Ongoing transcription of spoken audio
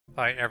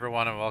Hi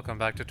everyone and welcome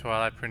back to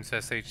Twilight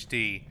Princess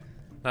HD.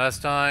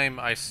 Last time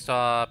I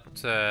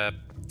stopped, a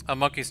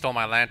monkey stole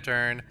my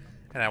lantern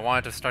and I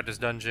wanted to start this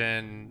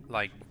dungeon,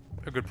 like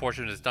a good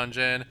portion of this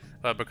dungeon,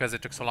 but because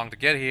it took so long to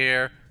get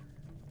here,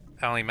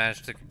 I only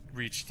managed to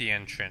reach the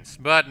entrance.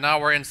 But now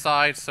we're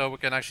inside so we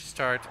can actually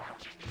start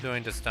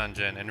doing this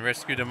dungeon and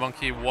rescue the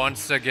monkey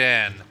once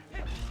again.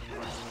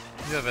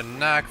 You have a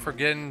knack for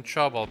getting in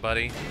trouble,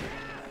 buddy.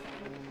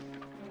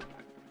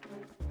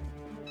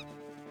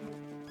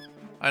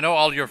 I know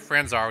all your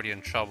friends are already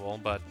in trouble,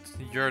 but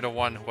you're the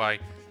one who I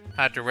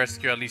had to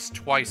rescue at least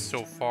twice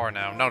so far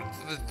now. No,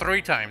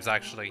 three times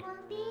actually.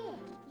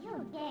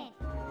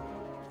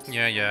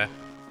 Yeah.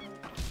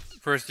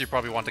 First, you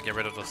probably want to get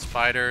rid of those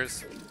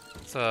spiders.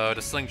 So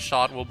the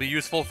slingshot will be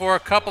useful for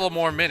a couple of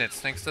more minutes,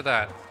 thanks to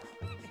that.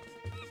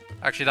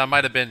 Actually, that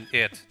might have been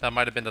it. That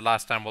might have been the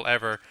last time we'll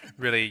ever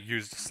really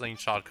use the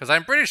slingshot. Because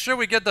I'm pretty sure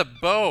we get the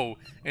bow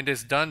in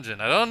this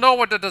dungeon. I don't know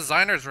what the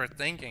designers were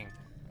thinking.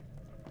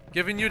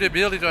 Giving you the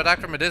ability to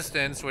attack from a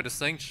distance with a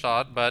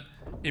slingshot, but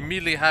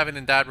immediately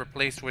having that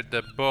replaced with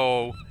the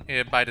bow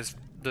by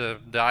the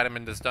item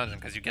in this dungeon,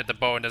 because you get the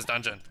bow in this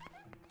dungeon.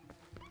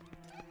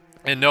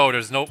 And no,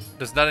 there's not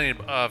any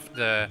of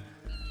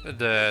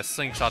the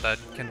slingshot that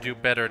can do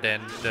better than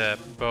the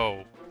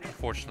bow,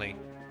 unfortunately.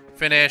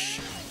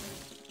 Finish.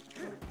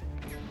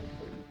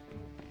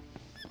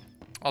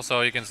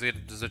 Also, you can see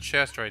there's a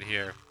chest right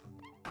here.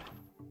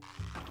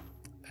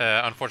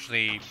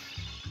 Unfortunately,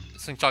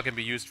 slingshot can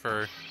be used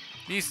for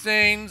these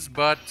things,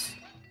 but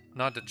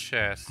not the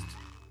chest.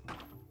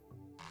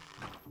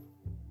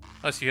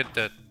 Unless you hit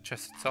the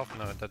chest itself.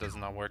 No, that does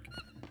not work.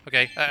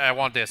 Okay, I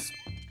want this.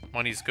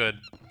 Money's good.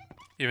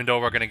 Even though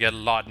we're gonna get a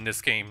lot in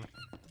this game.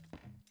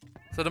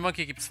 So the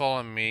monkey keeps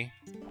following me.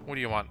 What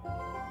do you want?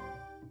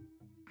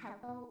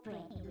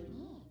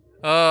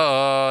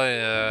 Oh,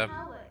 yeah.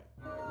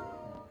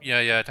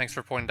 Yeah, thanks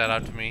for pointing that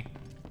out to me.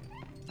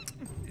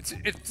 It's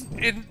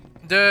in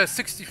the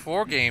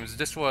 64 games,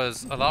 this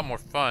was a lot more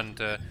fun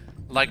to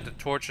light the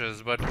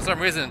torches, but for some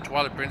reason in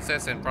Twilight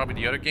Princess and probably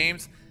the other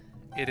games,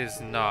 it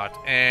is not.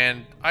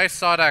 And I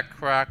saw that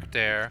crack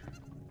there.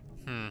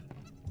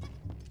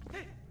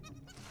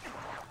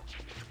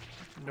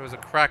 There was a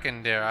crack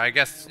in there. I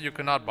guess you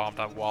cannot bomb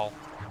that wall.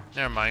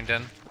 Never mind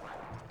then.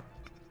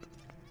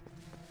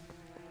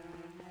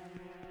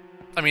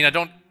 I mean, I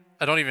don't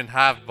even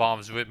have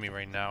bombs with me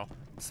right now,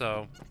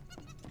 so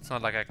it's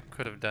not like I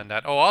could have done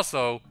that. Oh,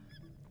 also,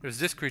 there's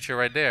this creature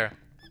right there.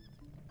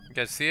 You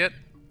guys see it?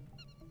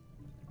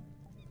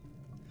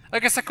 I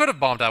guess I could have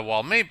bombed that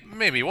wall.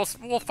 Maybe. We'll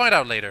find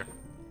out later.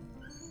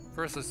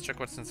 First, let's check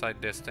what's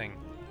inside this thing.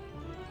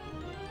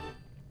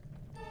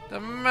 The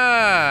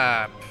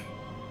map!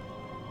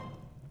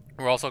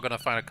 We're also gonna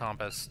find a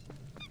compass.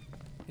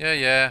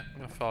 Yeah.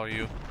 I'm gonna follow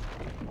you.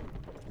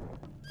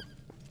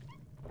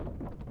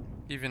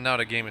 Even now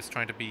the game is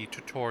trying to be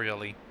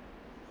tutorial-y.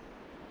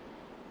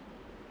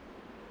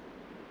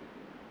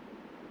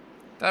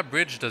 That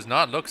bridge does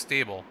not look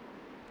stable.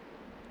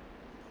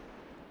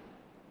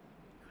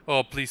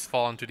 Oh, please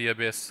fall into the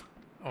abyss.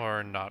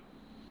 Or not.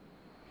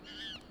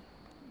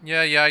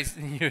 Yeah,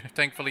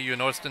 thankfully you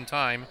noticed in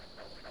time.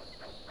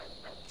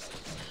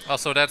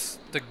 Also, that's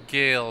the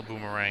Gale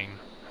boomerang.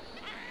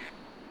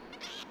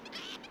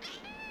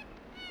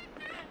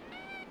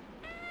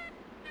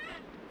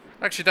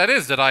 Actually, that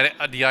is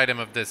the item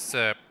of this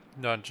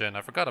dungeon.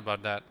 I forgot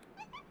about that.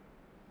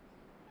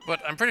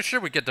 But I'm pretty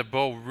sure we get the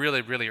bow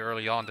really, really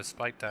early on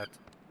despite that.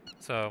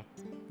 So,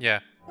 yeah.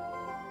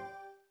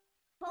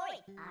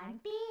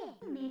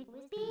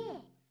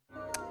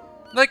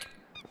 Like,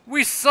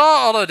 we saw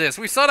all of this.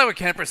 We saw that we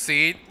can't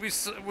proceed. We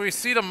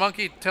see the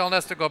monkey telling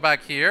us to go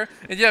back here.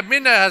 And yet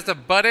Midna has to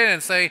butt in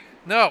and say,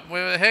 no,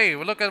 hey,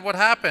 look at what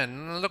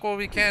happened. Look what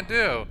we can't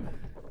do.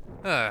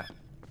 I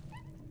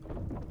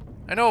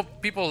know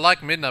people like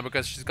Midna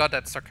because she's got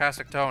that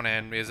sarcastic tone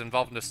and is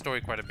involved in the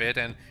story quite a bit,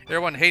 and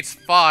everyone hates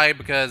Fi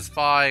because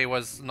Fi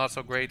was not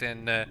so great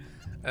in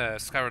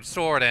Skyward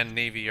Sword, and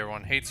Navy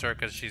everyone hates her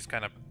because she's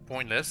kind of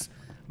pointless.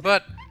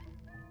 But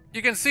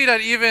you can see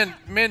that even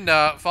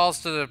Midna falls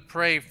to the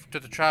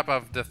trap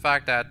of the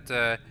fact that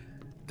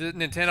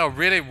Nintendo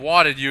really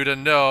wanted you to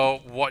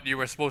know what you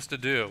were supposed to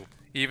do,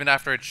 even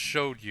after it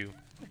showed you.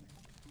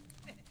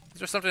 Is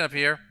there something up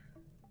here?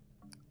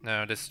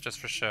 No, this is just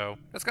for show.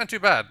 That's kind of too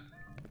bad.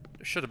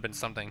 There should have been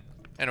something.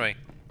 Anyway.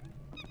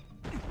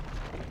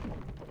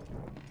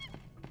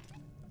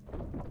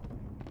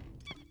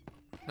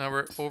 Now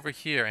we're over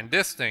here. And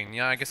this thing.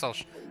 Yeah, I guess I'll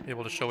be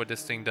able to show what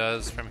this thing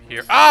does from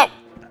here. Oh!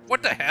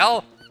 What the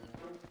hell?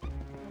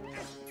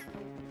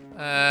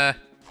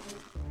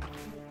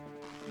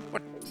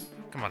 What?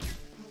 Come on.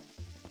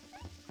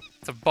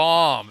 It's a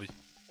bomb.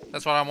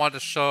 That's what I wanted to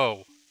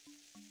show.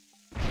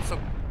 What's so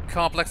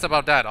complex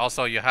about that?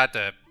 Also, you had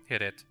to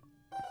hit it.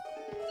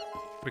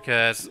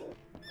 Because...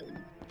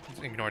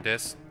 ignore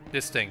this.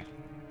 This thing.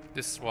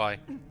 This is why.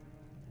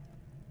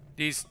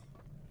 These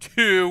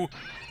two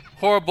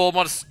horrible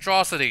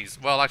monstrosities.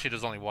 Well, actually,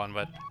 there's only one,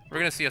 but we're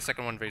gonna see a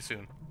second one very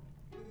soon.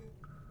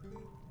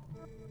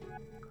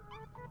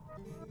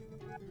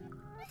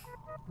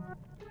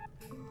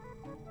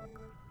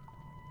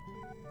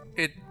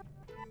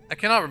 I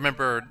cannot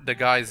remember the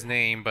guy's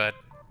name, but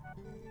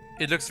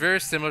it looks very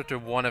similar to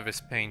one of his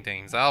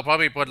paintings. I'll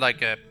probably put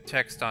like a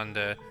text on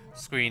the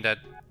screen that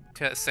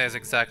says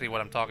exactly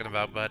what I'm talking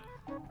about, but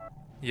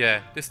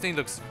yeah, this thing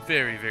looks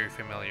very, very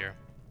familiar.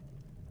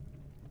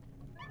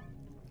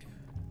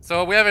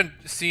 So we haven't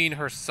seen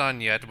her son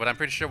yet, but I'm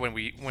pretty sure when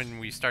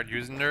we start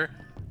using her,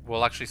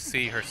 we'll actually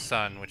see her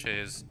son, which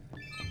is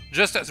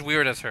just as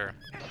weird as her.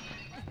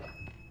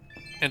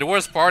 And the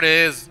worst part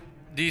is,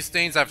 these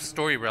things have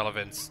story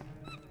relevance.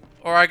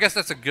 Or I guess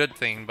that's a good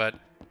thing, but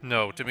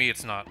no, to me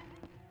it's not.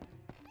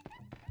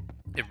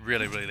 It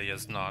really, really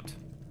is not.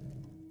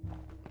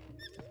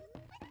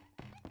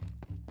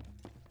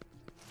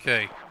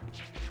 Okay.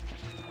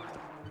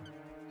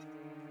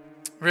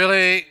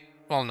 Really?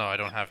 Well, no, I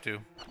don't have to.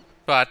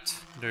 But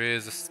there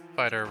is a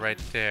spider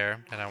right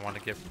there that I want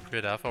to get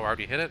rid of. Oh, I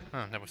already hit it?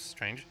 Oh, that was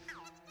strange.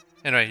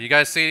 Anyway, you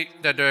guys see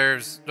that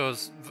there's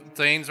those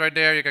things right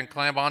there you can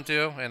climb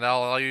onto, and that'll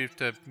allow you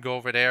to go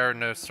over there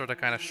in a sort of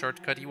kind of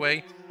shortcutty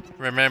way?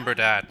 Remember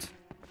that.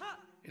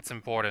 It's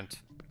important.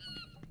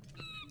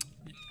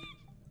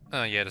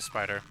 Oh, yeah, the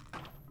spider.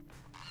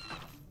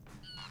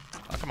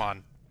 Oh, come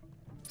on.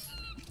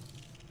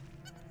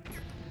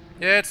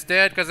 Yeah, it's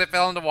dead because it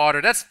fell in the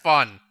water. That's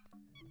fun.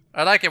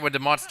 I like it when the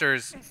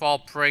monsters fall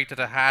prey to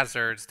the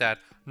hazards that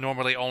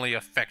normally only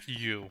affect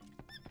you.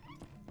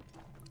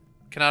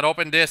 Cannot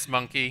open this,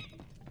 monkey.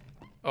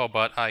 Oh,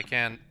 but I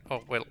can...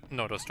 Oh, well,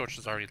 no, those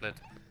torches are already lit.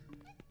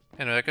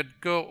 Anyway, I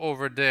could go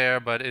over there,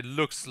 but it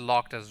looks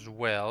locked as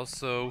well,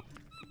 so...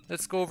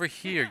 Let's go over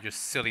here, you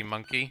silly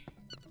monkey.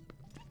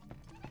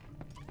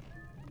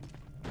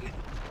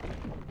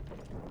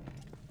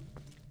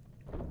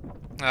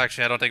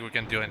 Actually, I don't think we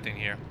can do anything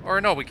here. Or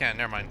no, we can't,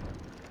 never mind.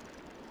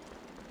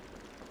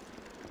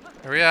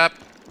 Hurry up.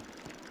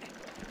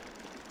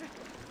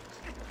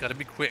 Gotta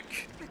be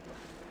quick.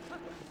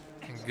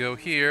 And go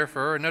here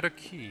for another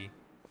key.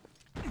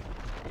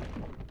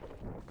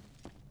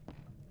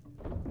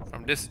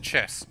 From this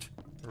chest,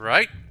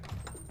 right?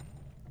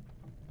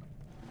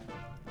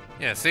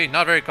 Yeah, see,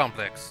 not very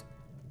complex.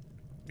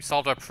 We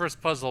solved our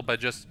first puzzle by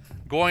just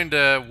going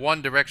the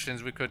one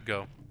directions we could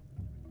go.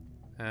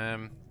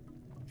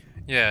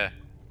 Yeah.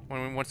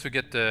 Once we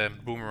get the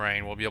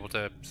boomerang, we'll be able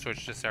to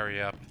switch this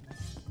area up.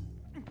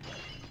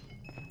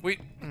 We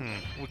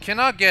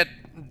cannot get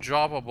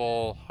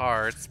droppable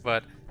hearts,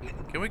 but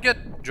can we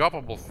get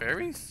droppable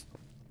fairies?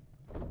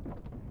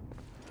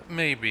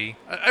 Maybe.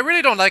 I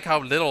really don't like how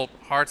little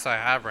hearts I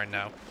have right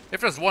now. If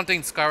there's one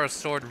thing Skyra's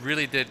sword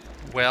really did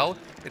well,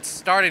 it's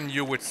starting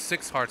you with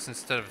 6 hearts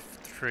instead of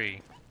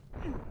 3.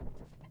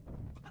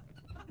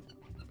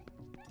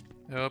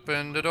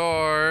 Open the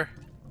door.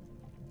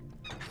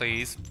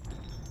 Please.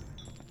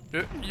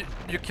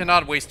 You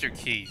cannot waste your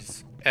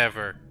keys.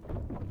 Ever.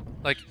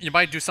 Like, you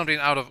might do something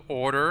out of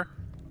order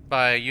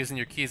by using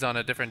your keys on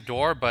a different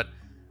door, but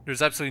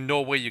there's absolutely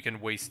no way you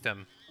can waste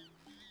them.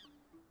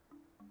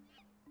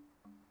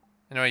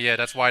 Anyway, yeah,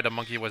 that's why the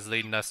monkey was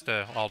leading us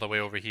to all the way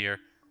over here.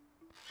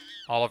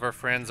 All of our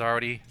friends are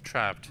already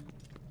trapped.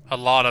 A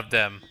lot of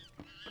them.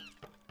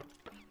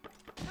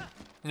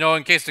 You know,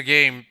 in case the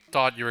game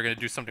thought you were going to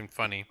do something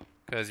funny.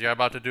 Because you're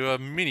about to do a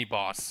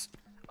mini-boss.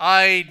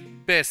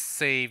 I'd best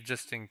save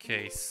just in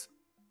case.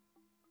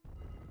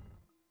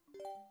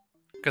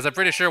 Because I'm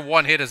pretty sure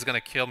one hit is going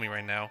to kill me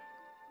right now.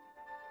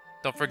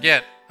 Don't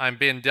forget, I'm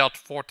being dealt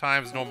 4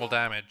 times normal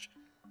damage.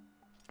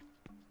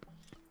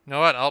 You know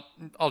what?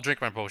 I'll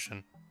drink my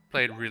potion.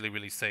 Play it really,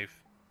 really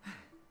safe.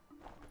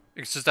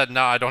 It's just that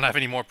now I don't have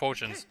any more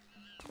potions.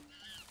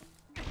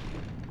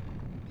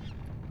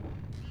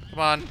 Come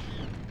on.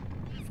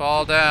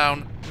 Fall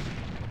down.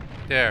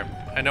 There.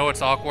 I know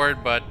it's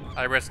awkward, but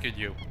I rescued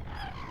you.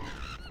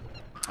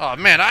 Oh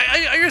man,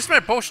 I used my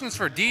potions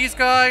for these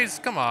guys?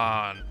 Come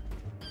on.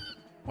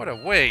 What a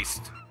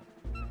waste.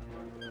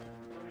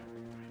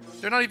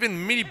 They're not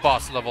even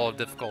mini-boss level of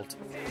difficult.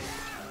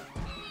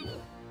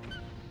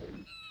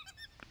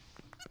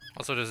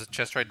 Also, there's a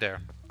chest right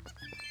there.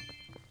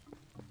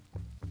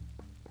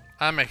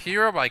 I'm a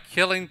hero by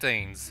killing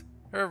things.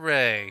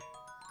 Hooray.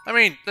 I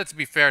mean, let's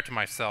be fair to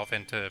myself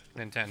and to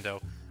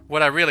Nintendo.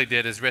 What I really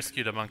did is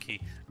rescue the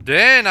monkey.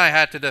 Then I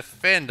had to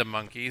defend the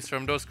monkeys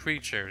from those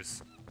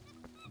creatures.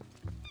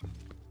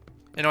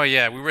 You know,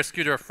 yeah, we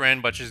rescued our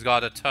friend, but she's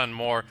got a ton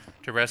more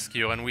to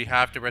rescue, and we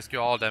have to rescue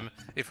all of them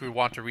if we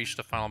want to reach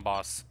the final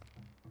boss.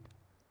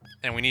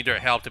 And we need their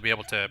help to be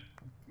able to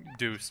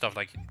do stuff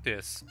like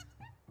this.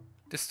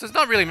 This does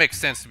not really make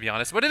sense, to be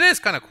honest, but it is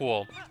kind of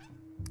cool.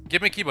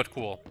 Gimmicky, but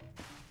cool.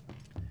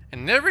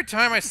 And every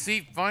time I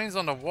see vines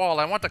on the wall,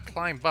 I want to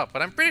climb up,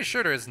 but I'm pretty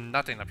sure there is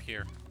nothing up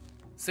here.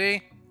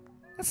 See?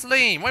 That's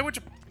lame. Why would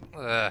you...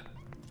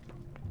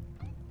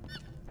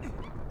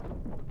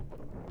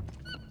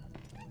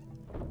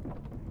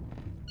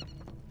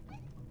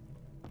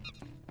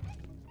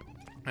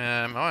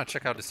 I want to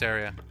check out this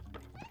area.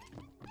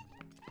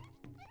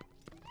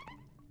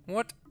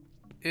 What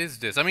is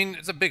this? I mean,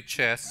 it's a big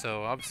chest,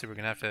 so obviously we're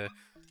going to have to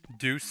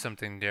do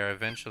something there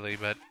eventually,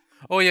 but...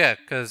 Oh yeah,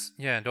 because,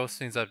 yeah, those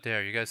things up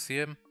there, you guys see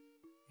them?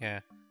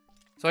 Yeah.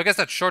 So I guess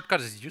that shortcut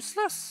is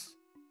useless?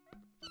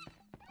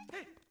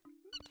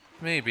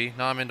 Maybe.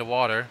 Now I'm in the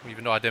water,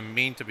 even though I didn't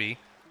mean to be.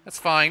 That's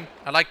fine.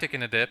 I like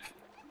taking a dip.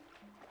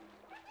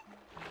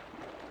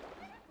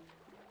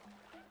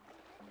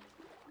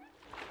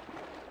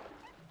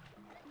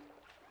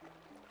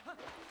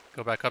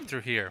 Go back up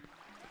through here.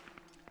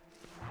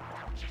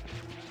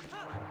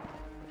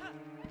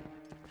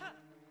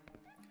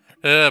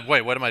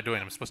 Wait, what am I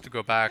doing? I'm supposed to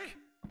go back.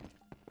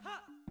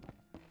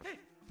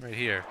 Right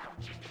here.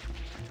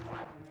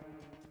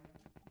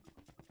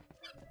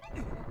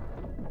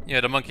 Yeah,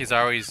 the monkeys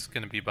are always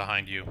gonna be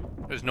behind you.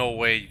 There's no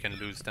way you can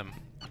lose them.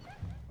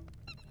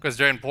 Because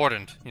they're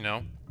important, you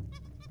know?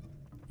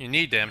 You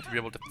need them to be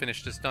able to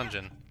finish this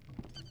dungeon.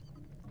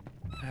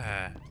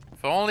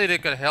 If only they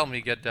could help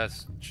me get that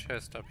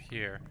chest up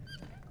here.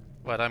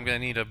 But I'm gonna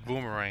need a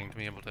boomerang to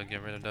be able to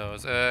get rid of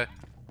those. Can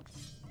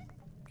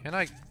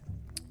I...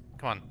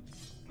 Come on.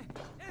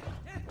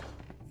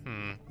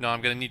 No,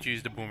 I'm gonna need to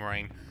use the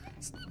boomerang.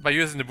 By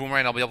using the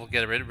boomerang, I'll be able to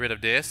get rid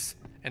of this.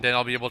 And then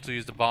I'll be able to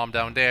use the bomb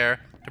down there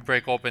to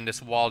break open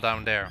this wall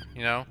down there,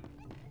 you know?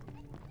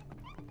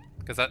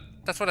 Because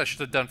that's what I should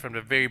have done from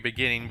the very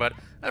beginning, but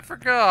I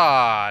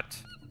forgot.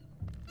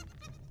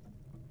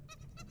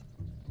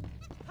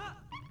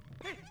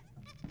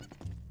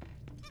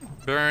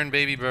 Burn,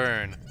 baby,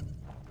 burn.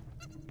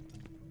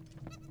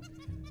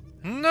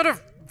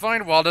 Another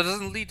vine wall that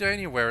doesn't lead to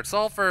anywhere. It's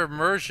all for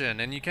immersion,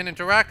 and you can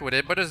interact with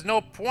it, but there's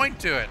no point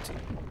to it.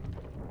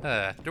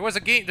 There's a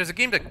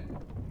game that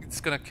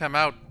it's gonna come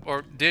out,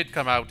 or did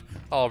come out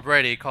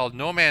already, called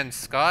No Man's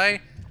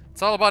Sky.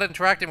 It's all about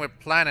interacting with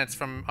planets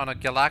on a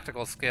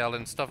galactical scale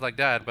and stuff like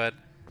that, but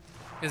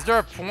is there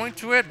a point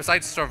to it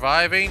besides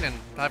surviving and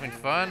having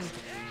fun?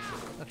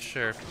 Not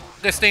sure.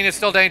 This thing is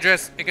still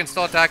dangerous. It can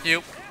still attack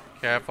you.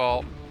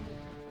 Careful.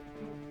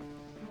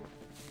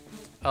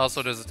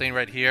 Also, there's a thing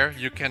right here.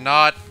 You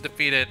cannot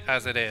defeat it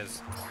as it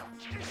is.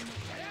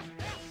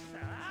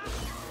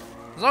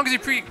 As long as you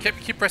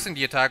keep pressing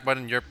the attack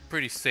button, you're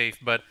pretty safe,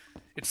 but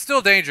it's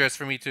still dangerous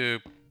for me to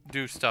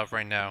do stuff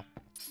right now.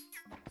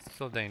 It's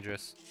still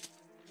dangerous.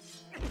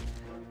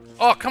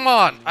 Oh, come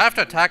on! I have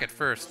to attack it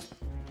first.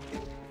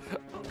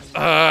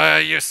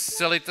 You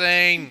silly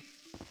thing!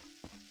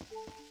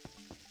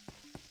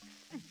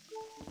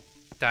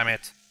 Damn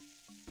it.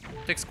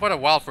 It takes quite a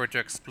while for it to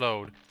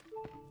explode.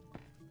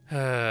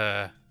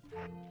 There's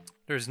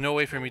no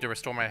way for me to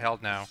restore my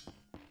health now.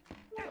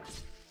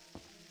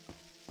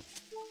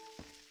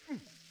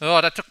 Oh,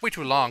 that took way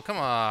too long. Come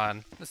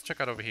on. Let's check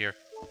out over here.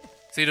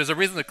 See, there's a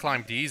reason to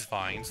climb these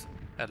vines,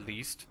 at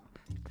least.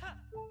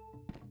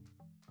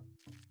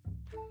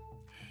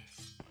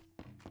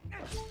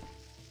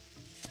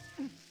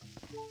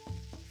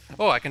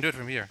 Oh, I can do it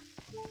from here.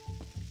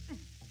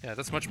 Yeah,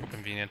 that's much more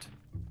convenient.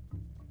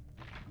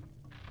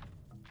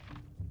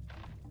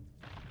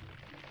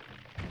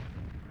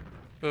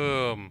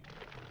 Boom.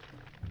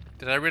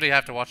 Did I really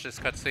have to watch this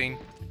cutscene?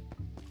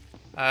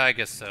 I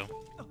guess so.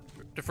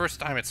 The first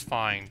time it's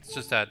fine. It's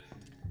just that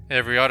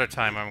every other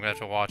time I'm gonna have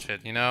to watch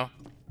it, you know?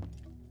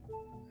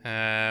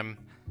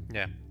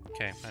 Yeah.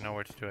 Okay, I know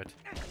where to do it.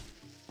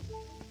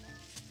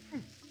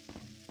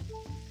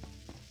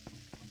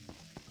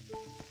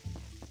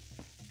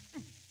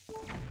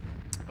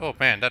 Oh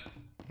man, that...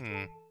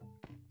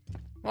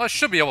 Well, I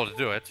should be able to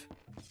do it.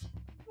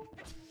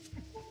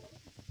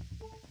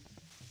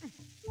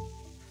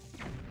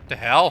 The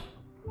hell?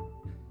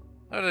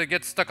 How did it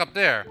get stuck up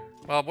there?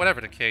 Well,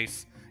 whatever the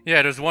case.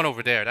 Yeah, there's one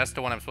over there. That's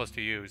the one I'm supposed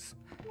to use.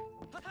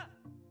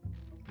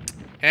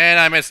 And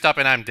I messed up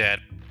and I'm dead.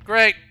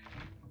 Great!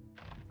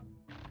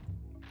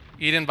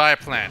 Eaten by a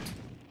plant.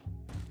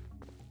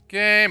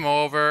 Game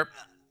over.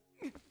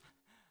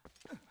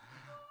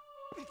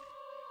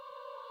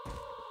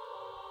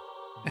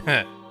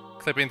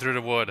 Clipping through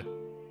the wood.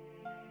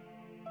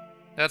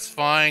 That's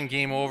fine,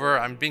 game over.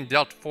 I'm being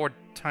dealt 4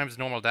 times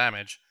normal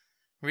damage.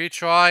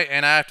 Retry,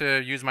 and I have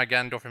to use my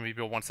Ganondorf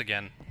amiibo once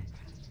again.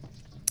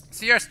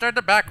 See, I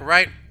started back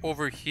right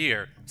over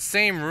here.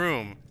 Same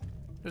room.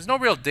 There's no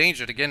real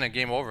danger to getting a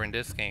game over in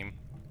this game.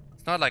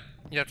 It's not like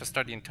you have to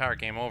start the entire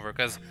game over,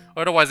 because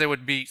otherwise it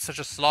would be such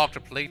a slog to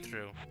play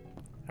through.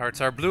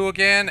 Hearts are blue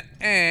again,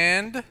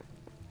 and...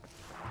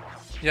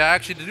 yeah,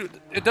 actually,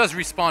 it does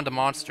respawn the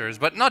monsters,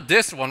 but not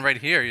this one right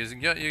here.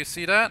 You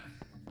see that?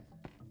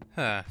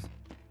 Huh.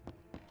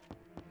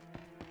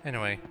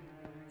 Anyway.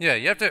 Yeah,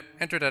 you have to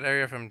enter that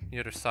area from the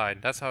other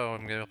side. That's how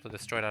I'm going to be able to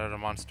destroy that other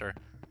monster.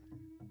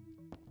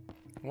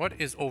 What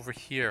is over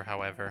here,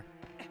 however?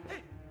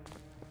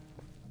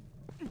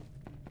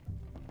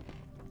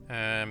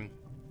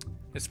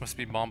 This must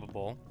be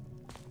bombable.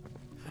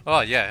 Oh,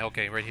 yeah,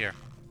 okay, right here.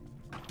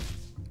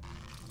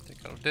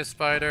 Take out this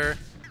spider,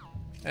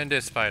 and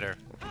this spider.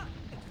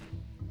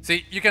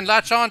 See, you can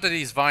latch on to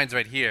these vines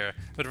right here,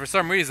 but for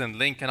some reason,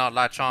 Link cannot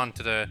latch on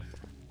to the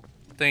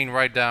thing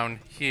right down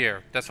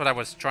here. That's what I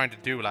was trying to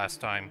do last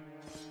time.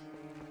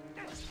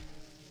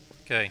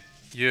 Okay,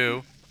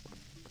 you.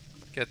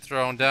 Get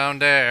thrown down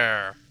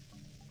there.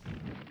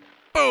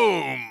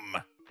 Boom!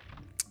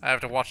 I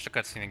have to watch the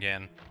cutscene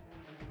again.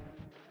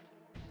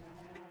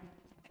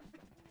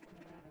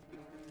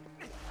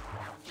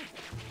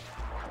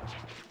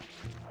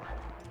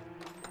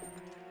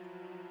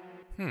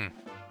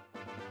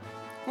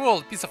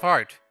 Cool, piece of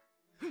heart.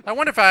 I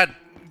wonder if I had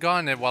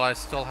gotten it while I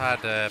still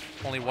had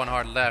only one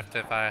heart left,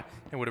 if it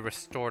would have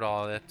restored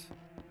all of it.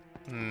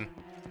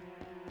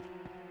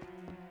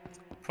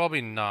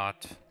 Probably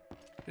not.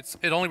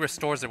 It only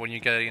restores it when you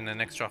get it in an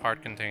extra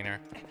heart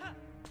container.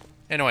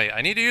 Anyway,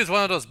 I need to use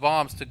one of those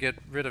bombs to get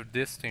rid of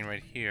this thing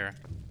right here.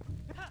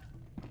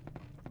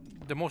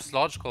 The most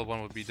logical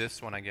one would be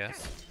this one, I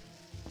guess.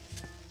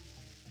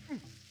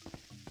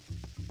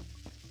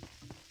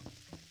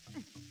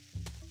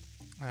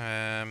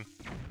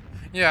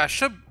 Yeah, I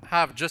should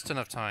have just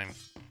enough time.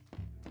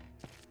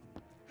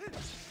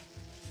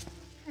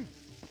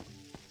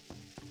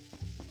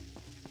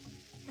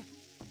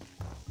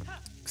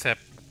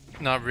 Except,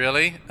 not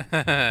really.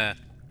 Well,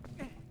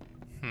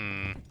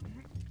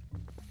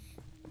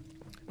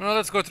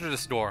 let's go through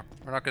this door.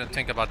 We're not going to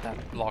think about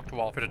that blocked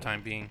wall for the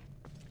time being.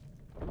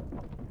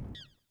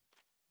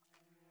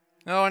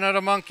 Oh,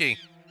 another monkey.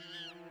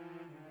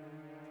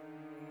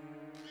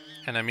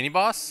 And a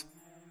mini-boss?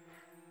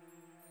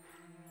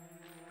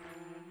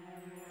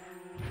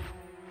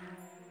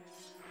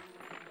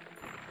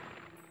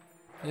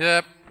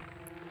 Yep.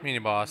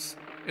 Mini-boss.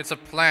 It's a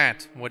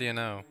plant. What do you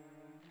know?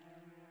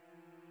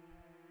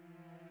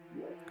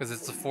 Because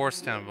it's a force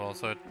temple,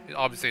 so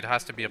obviously it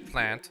has to be a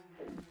plant.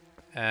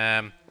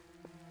 I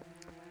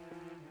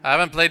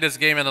haven't played this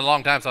game in a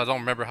long time, so I don't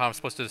remember how I'm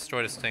supposed to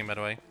destroy this thing, by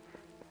the way.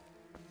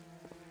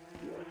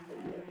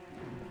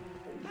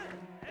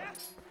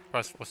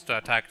 I'm supposed to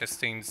attack this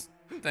thing's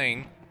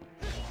thing.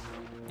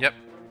 Yep.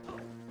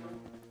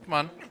 Come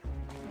on.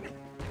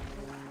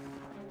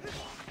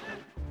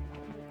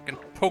 I can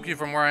poke you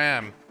from where I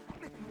am.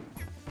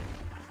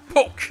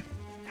 Poke!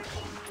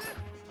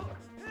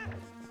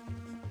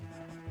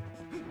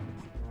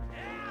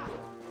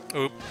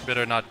 Oop,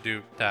 better not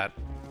do that.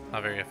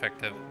 Not very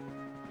effective.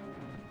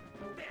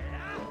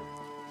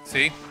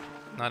 See?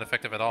 Not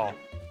effective at all.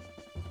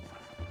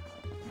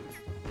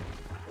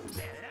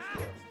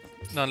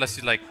 No, unless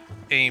you, like,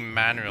 aim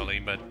manually,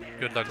 but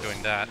good luck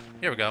doing that.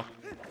 Here we go.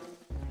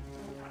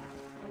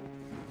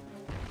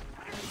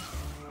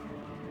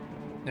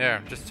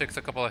 There, just takes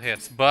a couple of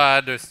hits,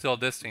 but there's still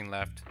this thing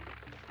left.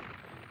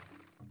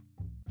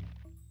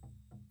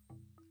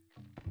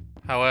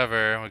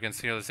 However, we can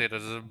see there's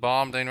a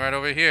bomb thing right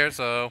over here,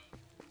 so...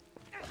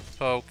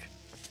 Poke.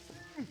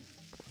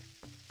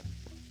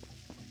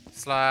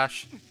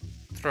 Slash.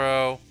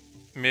 Throw.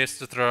 Miss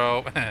the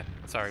throw.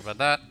 Sorry about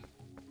that.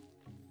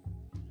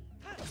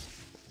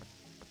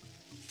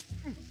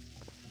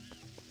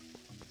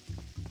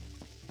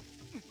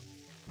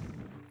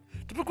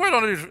 To be quite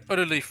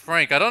utterly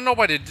frank, I don't know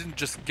why they didn't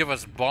just give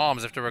us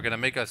bombs if they were going to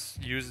make us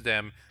use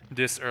them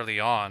this early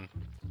on.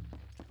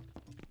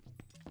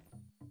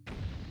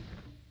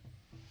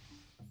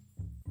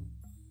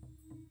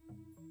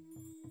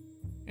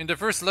 In the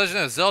first Legend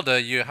of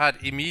Zelda, you had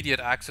immediate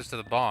access to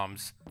the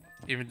bombs,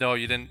 even though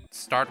you didn't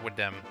start with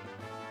them.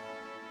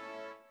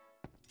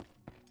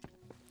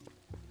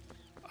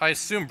 I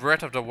assume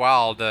Breath of the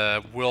Wild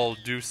will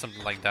do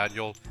something like that.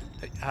 You'll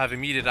have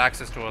immediate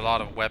access to a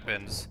lot of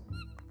weapons.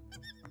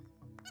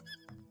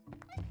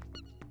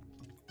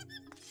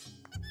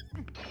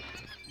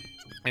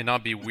 And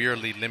not be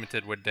weirdly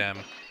limited with them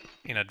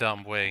in a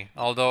dumb way.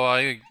 Although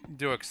I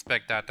do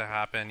expect that to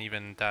happen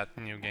even in that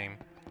new game.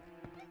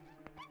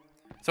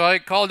 So I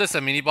call this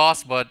a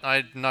mini-boss, but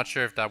I'm not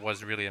sure if that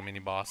was really a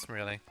mini-boss,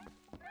 really.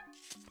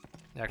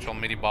 The actual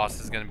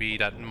mini-boss is going to be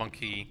that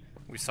monkey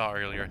we saw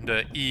earlier.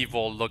 The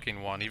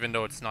evil-looking one, even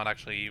though it's not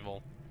actually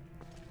evil.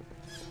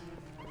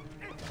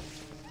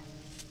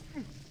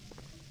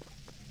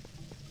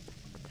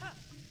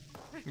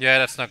 Yeah,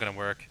 that's not going to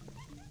work.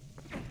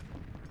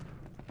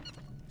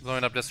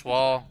 Blowing up this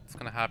wall, it's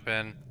going to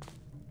happen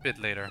a bit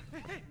later.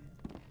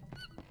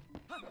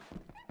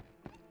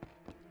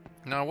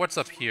 Now, what's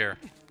up here?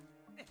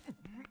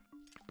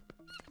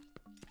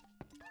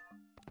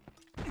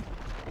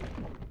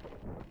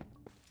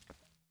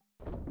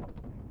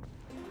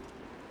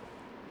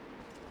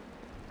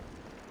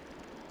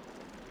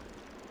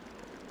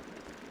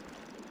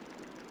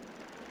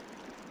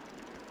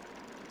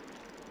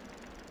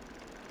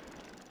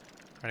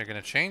 Are they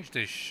gonna change?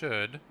 They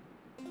should.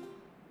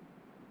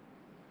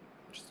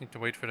 Just need to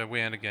wait for the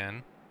wind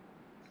again.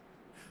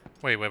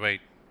 Wait.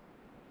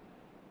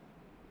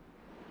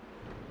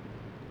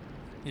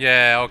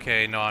 Yeah,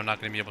 okay, no, I'm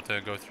not gonna be able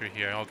to go through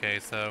here. Okay,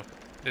 so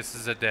this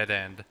is a dead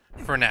end.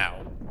 For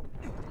now.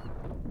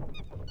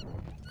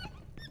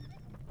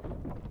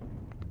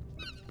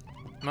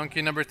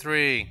 Monkey number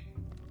 3.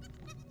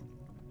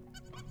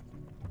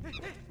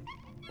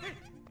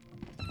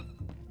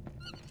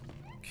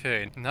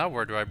 Okay, now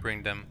where do I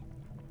bring them?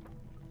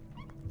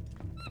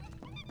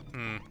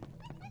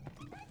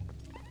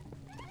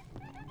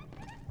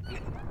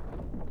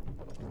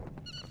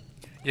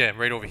 Yeah,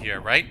 right over here,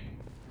 right?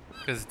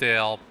 Because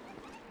they'll...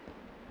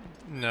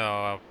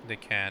 No, they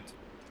can't.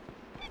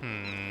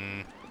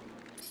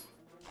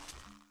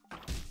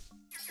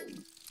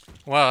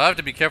 Well, I have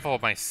to be careful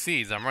with my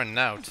seeds. I'm running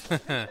out.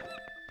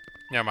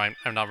 Never mind.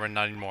 I'm not running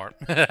out anymore.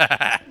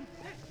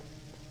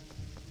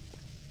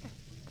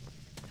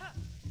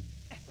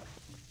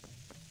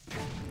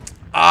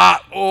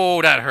 Ah!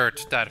 Oh, that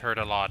hurt. That hurt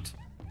a lot.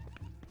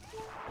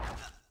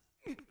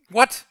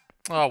 What?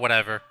 Oh,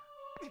 whatever.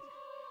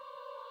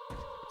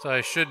 So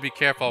I should be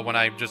careful when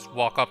I just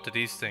walk up to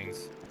these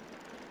things.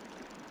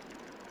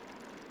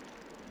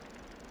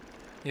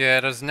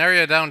 Yeah, there's an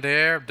area down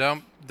there.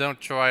 Don't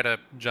try to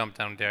jump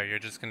down there. You're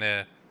just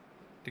gonna...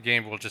 The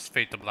game will just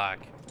fade to black.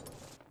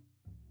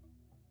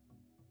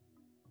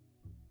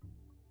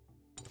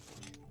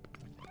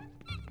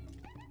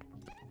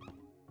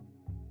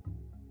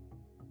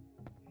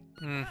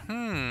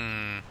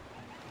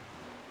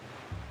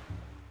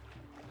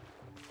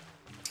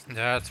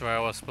 That's where I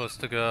was supposed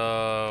to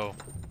go.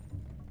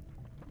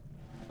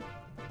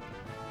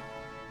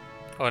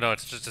 Oh no,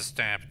 it's just a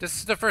stamp. This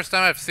is the first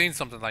time I've seen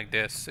something like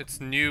this. It's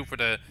new for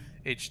the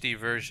HD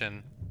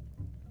version.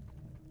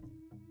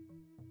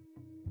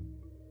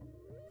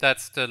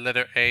 That's the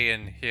letter A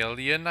in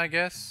Hylian, I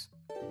guess?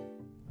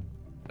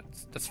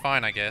 That's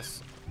fine, I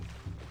guess.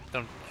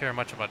 Don't care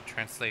much about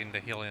translating the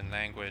Hylian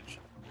language.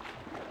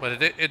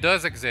 But it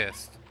does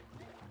exist.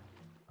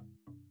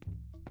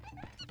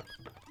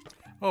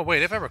 Oh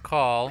wait, if I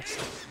recall...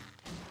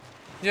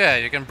 Yeah,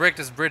 you can break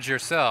this bridge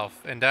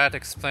yourself, and that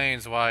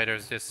explains why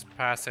there's this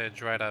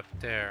passage right up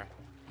there.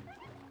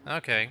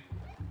 Okay.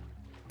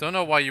 Don't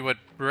know why you would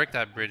break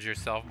that bridge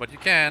yourself, but you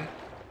can.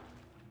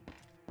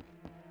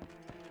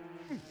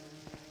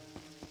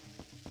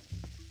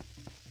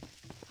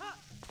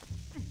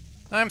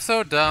 I'm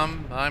so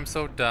dumb. I'm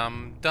so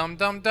dumb. Dumb,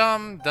 dumb,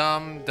 dumb,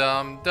 dumb,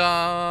 dumb,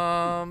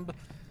 dumb.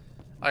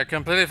 I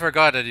completely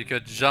forgot that you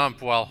could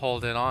jump while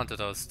holding on to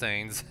those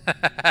things.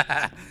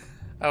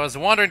 I was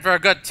wondering for a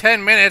good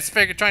 10 minutes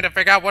trying to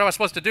figure out what I was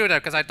supposed to do there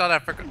because I thought I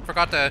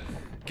forgot to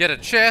get a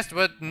chest,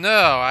 but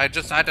no, I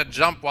just had to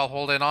jump while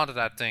holding on to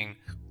that thing.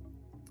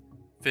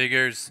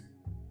 Figures.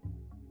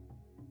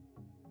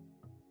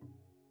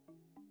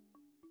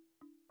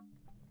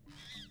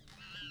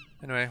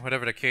 Anyway,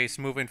 whatever the case,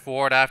 moving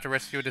forward after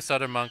rescue this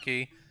other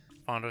monkey,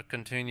 I want to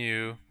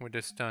continue with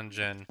this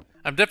dungeon.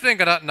 I'm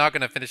definitely not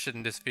gonna finish it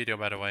in this video,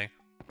 by the way.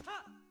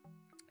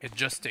 It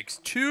just takes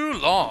too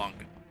long.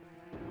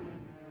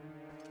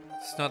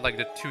 It's not like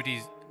the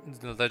 2D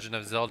The Legend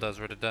of Zelda's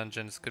where the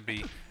dungeons could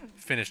be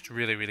finished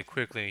really, really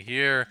quickly.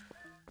 Here,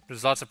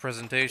 there's lots of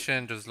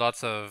presentation, there's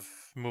lots of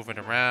moving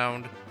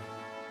around.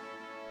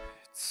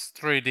 It's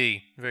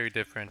 3D, very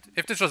different.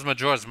 If this was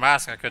Majora's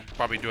Mask, I could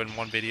probably do it in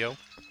one video.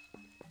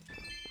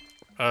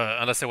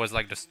 Unless it was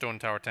like the Stone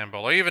Tower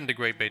Temple, or even the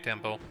Great Bay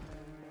Temple.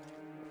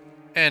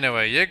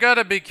 Anyway, you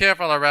gotta be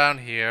careful around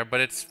here,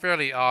 but it's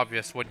fairly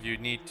obvious what you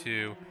need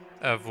to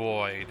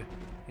avoid,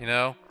 you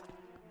know?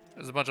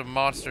 There's a bunch of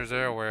monsters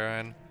everywhere,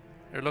 and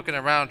they're looking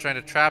around trying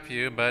to trap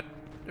you, but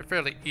they're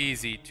fairly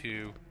easy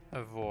to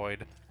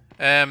avoid.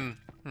 Need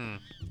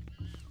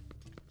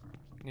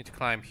to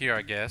climb here,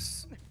 I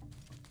guess.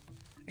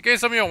 In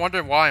case some of you are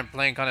wondering why I'm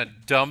playing kind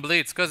of dumbly,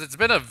 it's because it's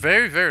been a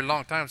very, very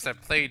long time since I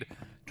played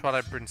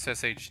Twilight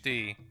Princess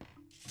HD.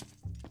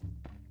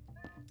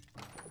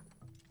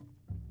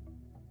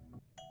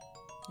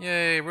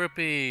 Yay,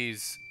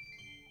 rupees!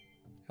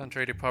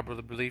 Contrary to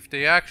popular belief,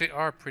 they actually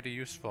are pretty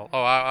useful.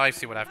 Oh, I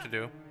see what I have to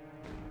do.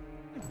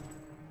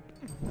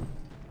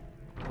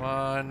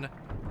 1.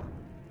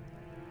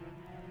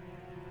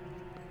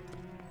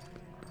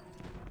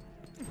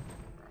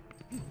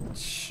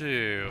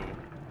 Two.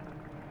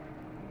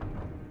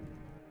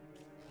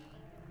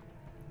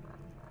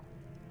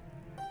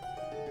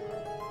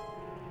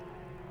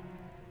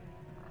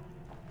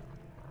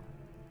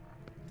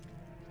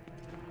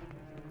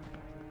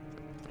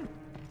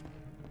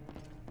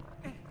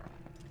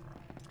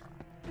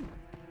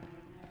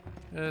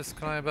 Just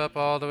climb up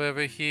all the way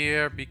over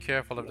here. Be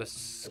careful of the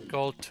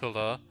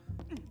Skulltula.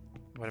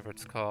 Whatever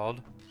it's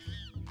called.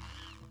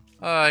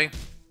 Hi.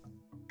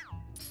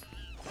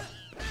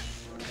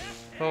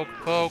 Poke,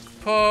 poke,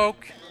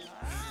 poke.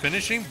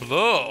 Finishing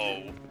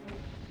blow.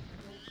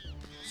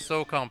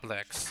 So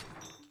complex.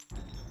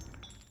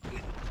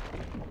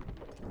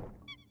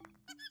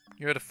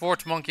 You're the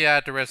 4th monkey I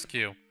had to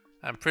rescue.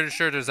 I'm pretty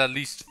sure there's at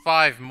least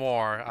 5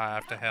 more I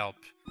have to help.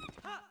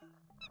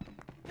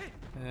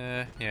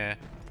 Yeah.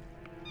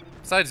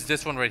 Besides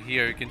this one right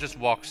here, you can just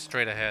walk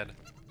straight ahead.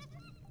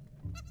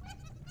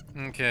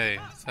 Okay,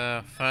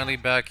 so finally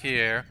back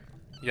here.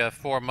 You have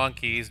 4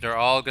 monkeys. They're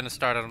all gonna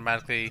start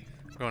automatically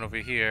going over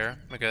here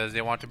because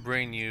they want to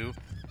bring you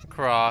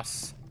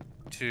across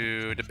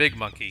to the big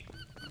monkey,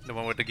 the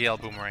one with the Gale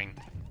Boomerang.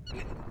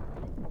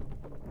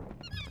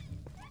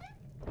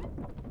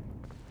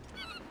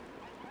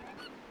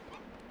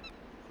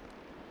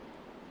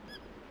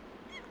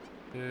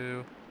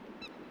 Two,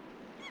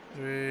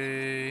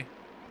 3,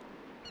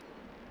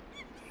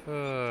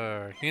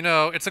 4. You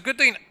know, it's a good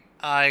thing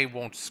I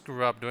won't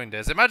screw up doing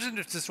this. Imagine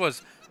if this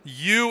was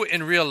you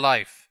in real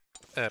life.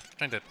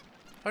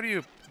 How do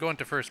you go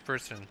into first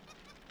person?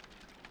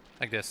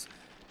 Like this.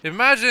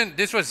 Imagine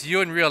this was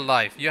you in real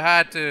life. You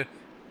had to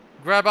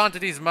grab onto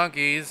these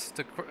monkeys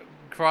to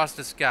cross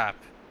this gap.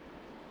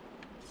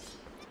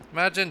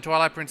 Imagine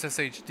Twilight Princess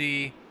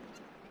HD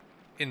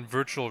in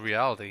virtual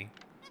reality.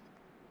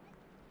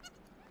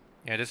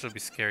 Yeah, this would be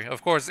scary.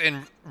 Of course,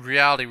 in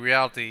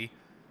reality,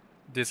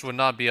 this would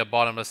not be a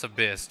bottomless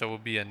abyss. There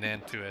would be an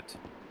end to it.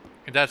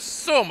 And that's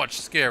so much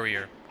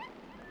scarier.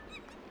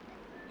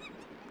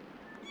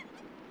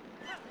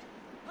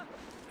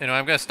 Anyway,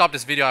 I'm gonna stop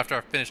this video after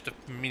I finish the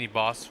mini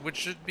boss, which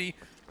should be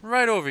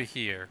right over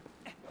here.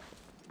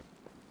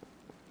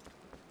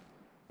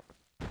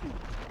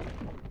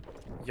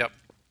 Yep.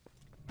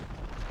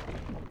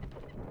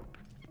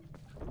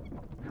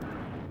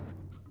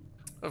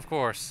 Of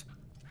course.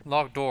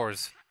 Locked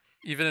doors.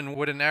 Even in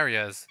wooden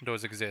areas,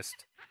 those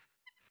exist.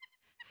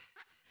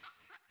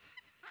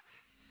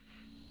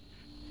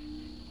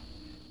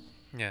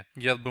 Yeah,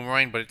 yellow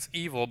boomerang, but it's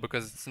evil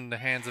because it's in the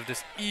hands of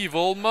this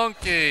evil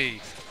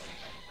monkey!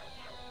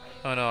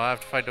 Oh no, I have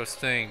to fight those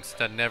things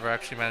that never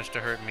actually managed to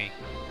hurt me.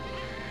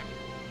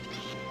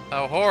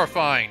 How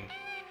horrifying!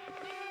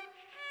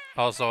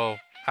 Also,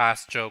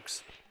 ass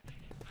jokes.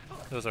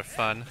 Those are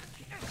fun.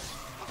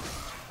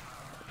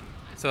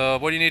 So,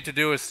 what you need to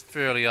do is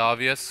fairly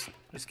obvious.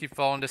 Just keep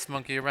following this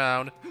monkey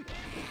around.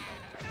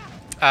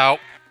 Ow.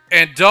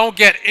 And don't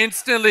get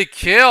instantly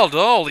killed!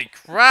 Holy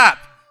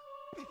crap!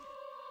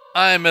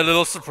 I'm a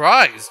little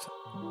surprised.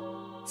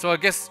 So I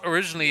guess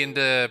originally in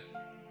the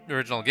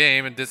original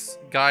game, and this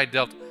guy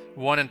dealt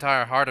one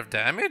entire heart of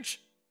damage?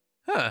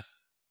 Huh.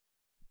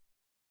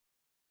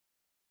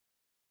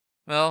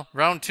 Well,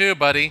 round 2,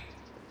 buddy.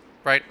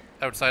 Right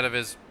outside of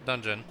his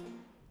dungeon.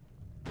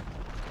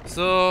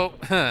 So,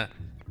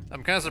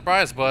 I'm kind of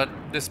surprised, but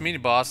this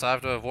mini-boss, I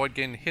have to avoid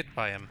getting hit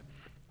by him.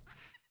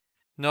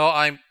 No,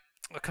 I'm...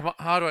 Come on,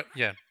 how do I...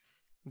 Yeah,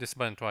 this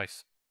button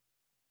twice.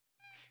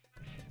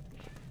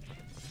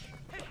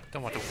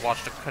 Don't want to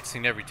watch the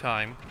cutscene every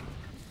time.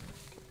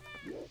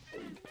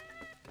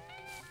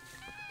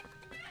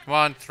 Come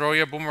on, throw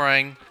your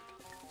boomerang.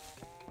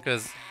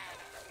 Because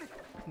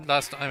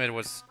last time it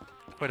was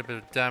quite a bit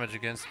of damage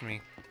against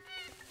me.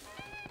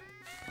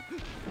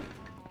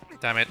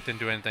 Damn it, didn't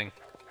do anything.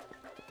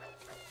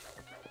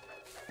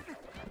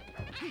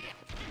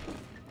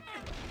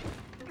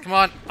 Come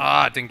on!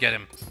 Ah, didn't get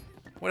him.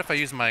 What if I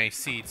use my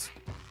seeds?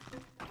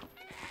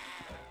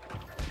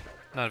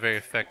 Not very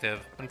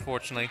effective,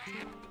 unfortunately.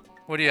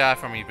 What do you have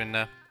for me,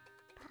 Vinda?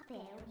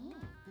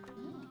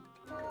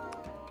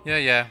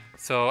 Yeah.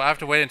 So I have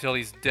to wait until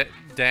he's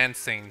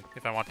dancing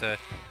if I want to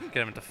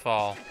get him to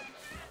fall.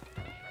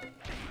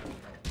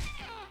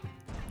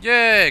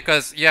 Yay!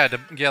 Because, yeah, the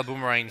Gale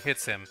Boomerang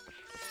hits him.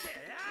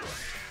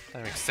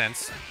 That makes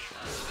sense.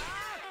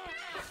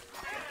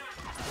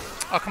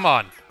 Oh, come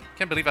on.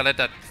 Can't believe I let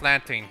that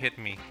plantain hit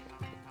me.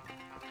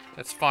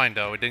 That's fine,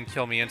 though. It didn't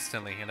kill me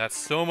instantly, and that's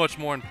so much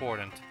more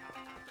important.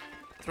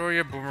 Throw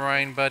your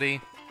boomerang,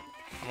 buddy.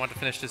 I want to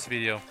finish this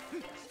video.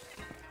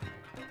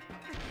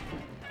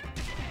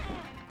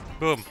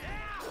 Boom.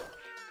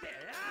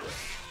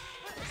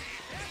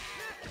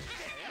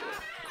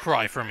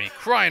 Cry for me.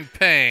 Cry in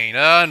pain.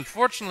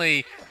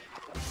 Unfortunately,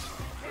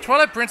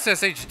 Twilight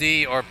Princess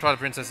HD, or Twilight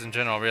Princess in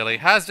general, really,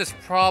 has this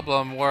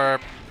problem where...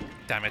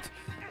 Damn it.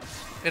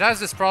 It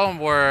has this problem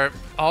where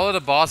all of the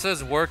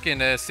bosses work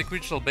in a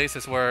sequential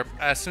basis where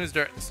as soon as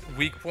their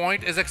weak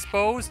point is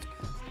exposed,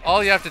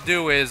 all you have to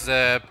do is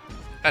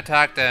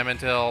attack them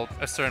until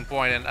a certain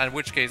point, and in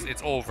which case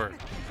it's over.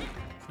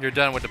 You're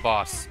done with the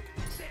boss.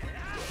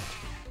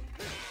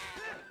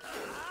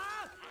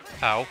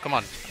 Ow, come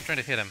on. I'm trying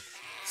to hit him.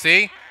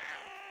 See?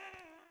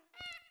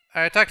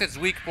 I attacked its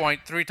weak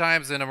point 3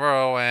 times in a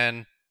row,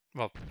 and...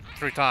 Well,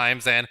 3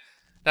 times, and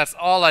that's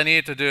all I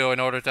needed to do in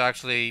order to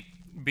actually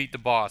beat the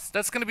boss.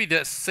 That's gonna be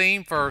the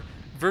same for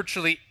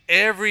virtually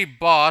every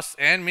boss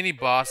and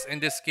mini-boss in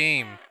this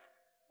game.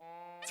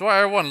 That's why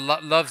everyone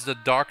loves the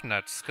Dark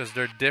Nuts, because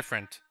they're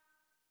different.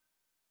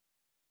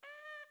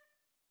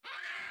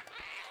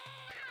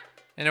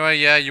 Anyway,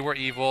 yeah, you were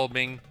evil,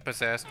 being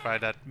possessed by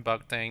that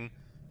bug thing.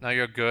 Now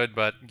you're good,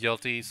 but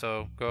guilty,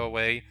 so go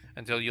away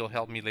until you'll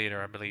help me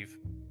later, I believe.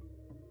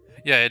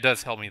 Yeah, it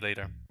does help me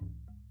later.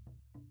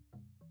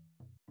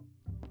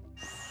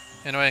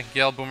 Anyway,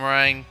 Gale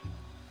Boomerang.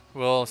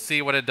 We'll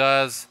see what it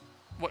does.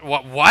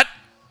 What? What?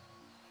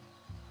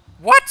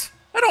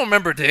 I don't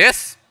remember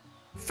this.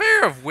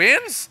 Fair of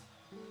Winds?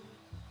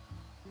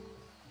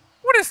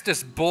 What is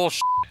this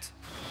bullshit?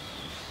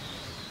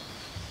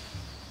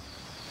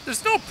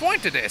 There's no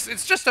point to this.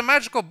 It's just a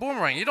magical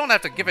boomerang. You don't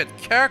have to give it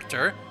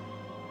character.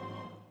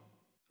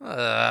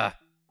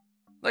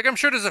 Like, I'm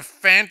sure there's a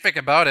fanfic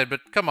about it,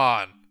 but come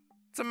on.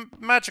 It's a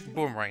magic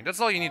boomerang.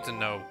 That's all you need to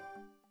know.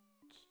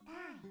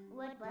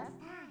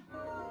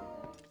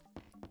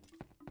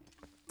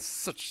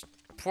 Such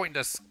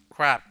pointless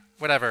crap.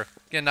 Whatever.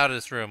 Getting out of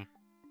this room.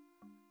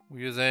 We're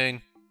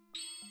using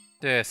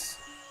this.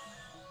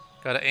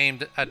 Gotta aim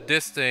at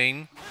this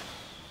thing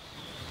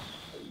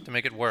to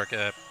make it work.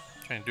 Try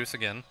and deuce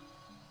again.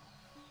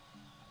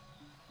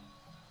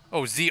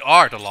 Oh,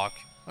 ZR to lock.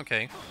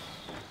 Okay.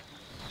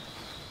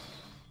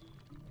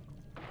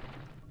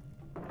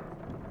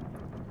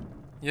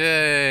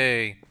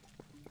 Yay!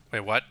 Wait,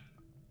 what?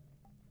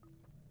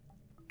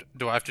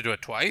 Do I have to do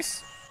it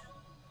twice?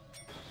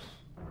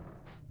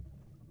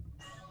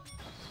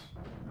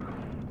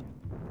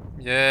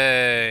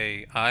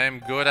 Yay! I am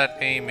good at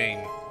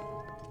aiming.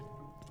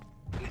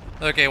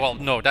 Okay, well,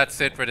 no,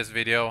 that's it for this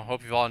video.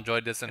 Hope you all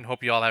enjoyed this and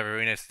hope you all have a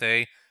really nice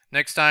day.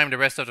 Next time, the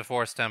rest of the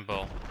Forest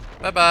Temple.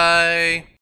 Bye-bye!